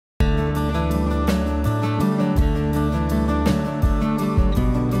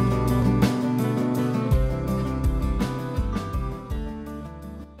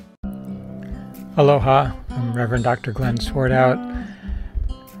Aloha, I'm Reverend Dr. Glen-Martin Swartwout.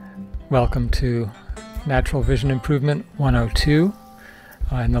 Welcome to Natural Vision Improvement 102.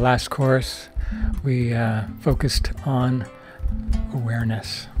 In the last course, we focused on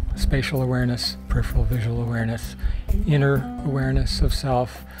awareness, spatial awareness, peripheral visual awareness, inner awareness of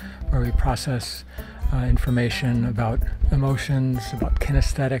self, where we process information about emotions, about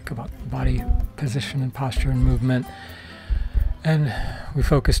kinesthetic, about body position and posture and movement. And we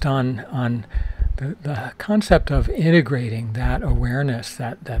focused on the concept of integrating that awareness,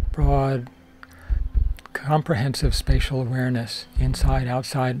 that broad, comprehensive spatial awareness, inside,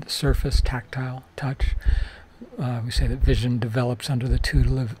 outside, surface, tactile, touch. We say that vision develops under the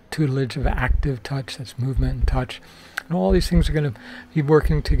tutelage of active touch, that's movement and touch. And all these things are going to be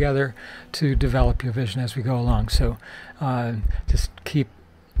working together to develop your vision as we go along. So just keep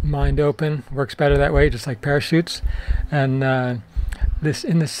mind open, works better that way, just like parachutes. And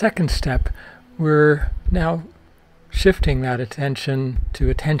in the second step, we're now shifting that attention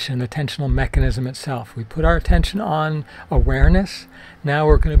to attention, the attentional mechanism itself. We put our attention on awareness. Now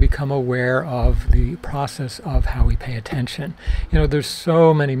we're going to become aware of the process of how we pay attention. You know, there's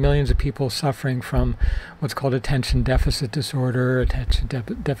so many millions of people suffering from what's called attention deficit disorder, attention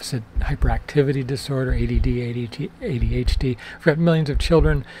deficit hyperactivity disorder, ADD, ADHD. We've got millions of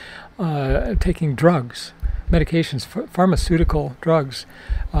children taking drugs, medications, pharmaceutical drugs,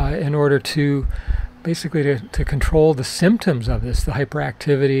 in order to basically to control the symptoms of this, the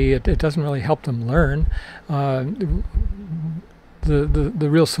hyperactivity. It doesn't really help them learn. The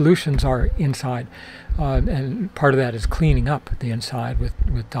real solutions are inside, and part of that is cleaning up the inside with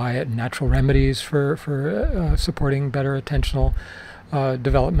diet and natural remedies for supporting better attentional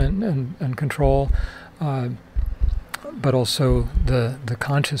development and control. But also the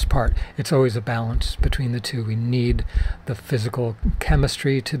conscious part. It's always a balance between the two. We need the physical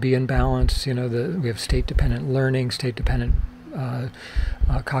chemistry to be in balance. You know, we have state-dependent learning, state-dependent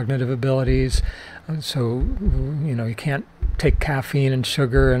cognitive abilities. So, you know, you can't take caffeine and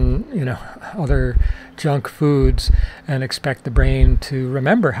sugar and, you know, other junk foods and expect the brain to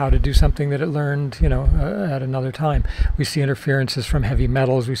remember how to do something that it learned, you know, at another time. We see interferences from heavy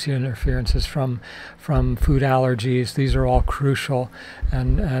metals. We see interferences from food allergies. These are all crucial.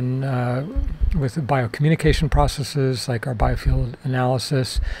 And with the biocommunication processes like our biofield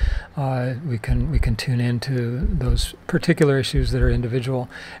analysis, we can tune into those particular issues that are individual,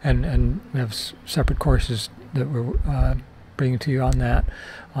 and we have separate courses that we're bringing to you on that,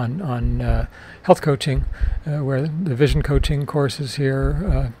 on health coaching, where the vision coaching courses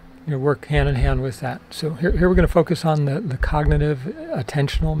here work hand in hand with that. So here we're going to focus on the cognitive,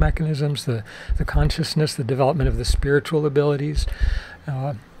 attentional mechanisms, the consciousness, the development of the spiritual abilities,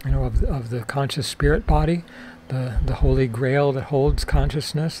 of the conscious spirit body, the holy grail that holds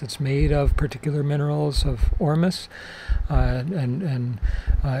consciousness. It's made of particular minerals of ormus, and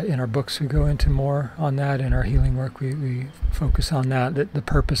in our books we go into more on that. In our healing work we focus on that the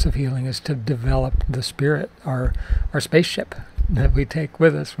purpose of healing is to develop the spirit, our spaceship that we take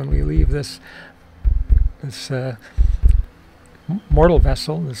with us when we leave this mortal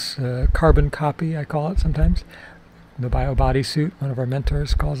vessel, this carbon copy, I call it sometimes, the bio bodysuit, one of our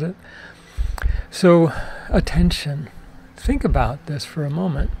mentors calls it. So attention, think about this for a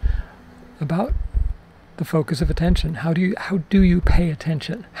moment, about the focus of attention. How do you pay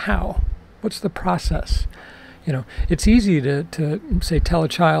attention? How? What's the process? You know, it's easy to say, tell a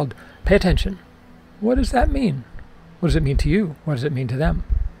child, pay attention. What does that mean? What does it mean to you? What does it mean to them?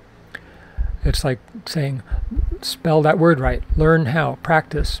 It's like saying, spell that word right, learn how,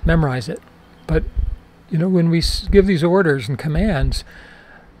 practice, memorize it. But, you know, when we give these orders and commands,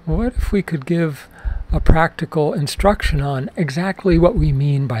 what if we could give a practical instruction on exactly what we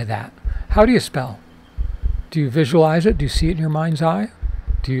mean by that? How do you spell? Do you visualize it? Do you see it in your mind's eye?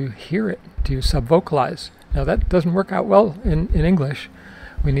 Do you hear it? Do you subvocalize? Now that doesn't work out well in English.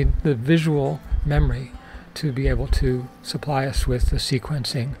 We need the visual memory to be able to supply us with the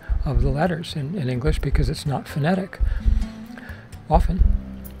sequencing of the letters in English, because it's not phonetic often.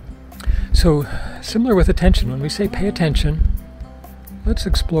 So similar with attention, when we say pay attention, let's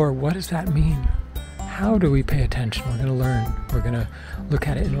explore, what does that mean? How do we pay attention? We're going to learn. We're going to look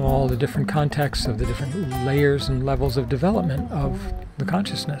at it in all the different contexts of the different layers and levels of development of the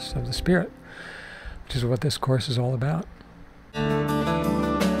consciousness, of the spirit, which is what this course is all about.